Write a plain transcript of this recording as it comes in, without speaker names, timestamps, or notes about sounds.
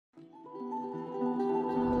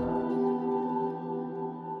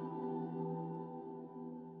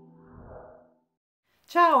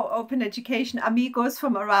Ciao, Open Education amigos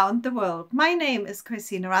from around the world. My name is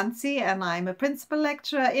Chrissi Nerantzi and I'm a Principal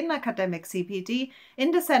Lecturer in Academic CPD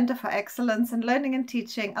in the Centre for Excellence in Learning and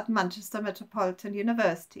Teaching at Manchester Metropolitan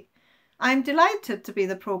University. I'm delighted to be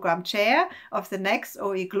the Programme Chair of the next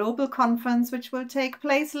OE Global Conference, which will take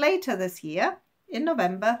place later this year in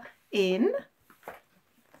November in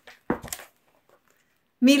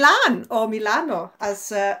Milan, or Milano,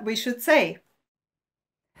 as we should say.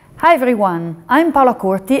 Hi everyone, I'm Paola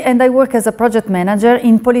Corti and I work as a project manager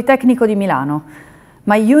in Politecnico di Milano.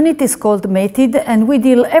 My unit is called METID and we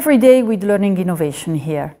deal every day with learning innovation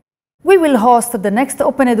here. We will host the next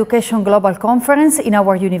Open Education Global Conference in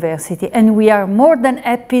our university and we are more than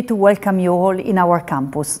happy to welcome you all in our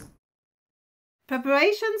campus.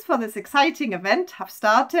 Preparations for this exciting event have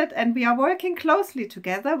started and we are working closely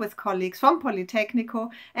together with colleagues from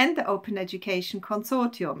Politecnico and the Open Education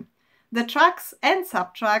Consortium. The tracks and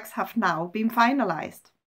sub-tracks have now been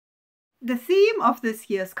finalized. The theme of this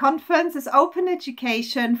year's conference is Open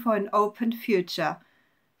Education for an Open Future.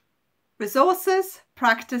 Resources,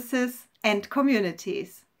 practices and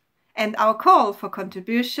communities. And our call for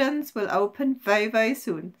contributions will open very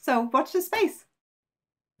soon. So watch the space.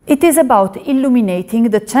 It is about illuminating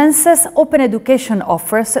the chances open education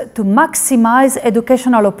offers to maximize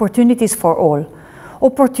educational opportunities for all.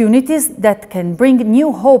 Opportunities that can bring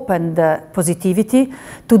new hope and positivity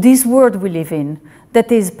to this world we live in,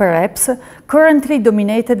 that is perhaps currently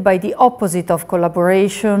dominated by the opposite of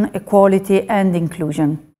collaboration, equality and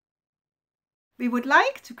inclusion. We would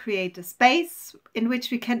like to create a space in which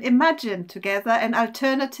we can imagine together an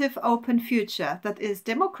alternative open future that is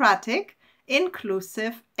democratic,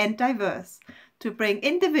 inclusive and diverse, to bring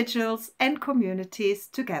individuals and communities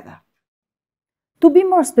together. To be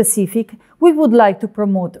more specific, we would like to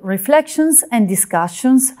promote reflections and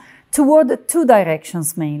discussions toward two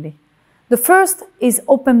directions mainly. The first is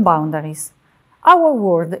open boundaries. Our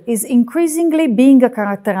world is increasingly being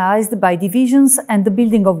characterized by divisions and the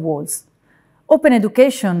building of walls. Open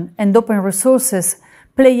education and open resources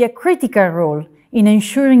play a critical role in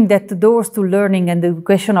ensuring that the doors to learning and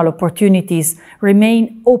educational opportunities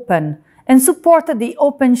remain open and support the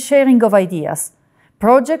open sharing of ideas,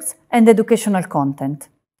 projects and educational content.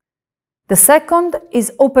 The second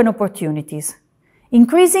is open opportunities.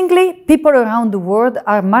 Increasingly, people around the world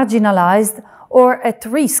are marginalized or at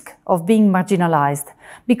risk of being marginalized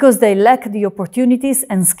because they lack the opportunities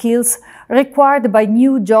and skills required by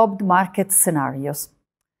new job market scenarios.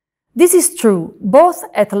 This is true both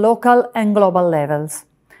at local and global levels.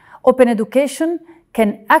 Open education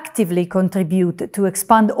can actively contribute to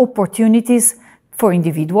expand opportunities for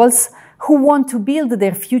individuals who want to build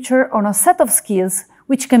their future on a set of skills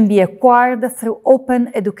which can be acquired through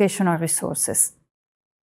open educational resources.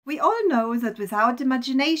 We all know that without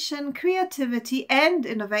imagination, creativity and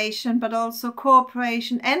innovation, but also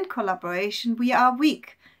cooperation and collaboration, we are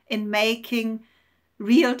weak in making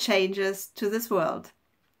real changes to this world.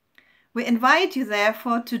 We invite you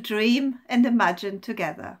therefore to dream and imagine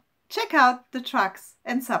together. Check out the tracks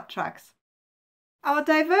and sub-tracks. Our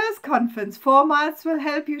diverse conference formats will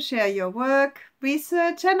help you share your work,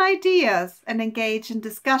 research and ideas and engage in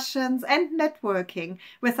discussions and networking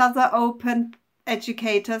with other open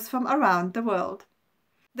educators from around the world.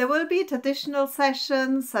 There will be traditional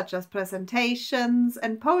sessions such as presentations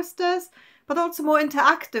and posters, but also more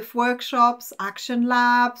interactive workshops, action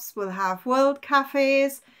labs, we'll have world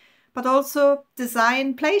cafes, but also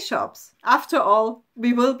design play shops. After all,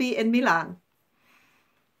 we will be in Milan.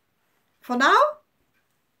 For now,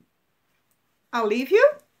 I'll leave you.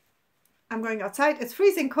 I'm going outside. It's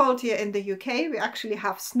freezing cold here in the UK. We actually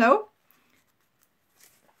have snow.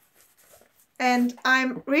 And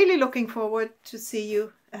I'm really looking forward to see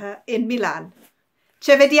you in Milan.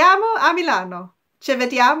 Ci vediamo a Milano. Ci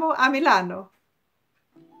vediamo a Milano.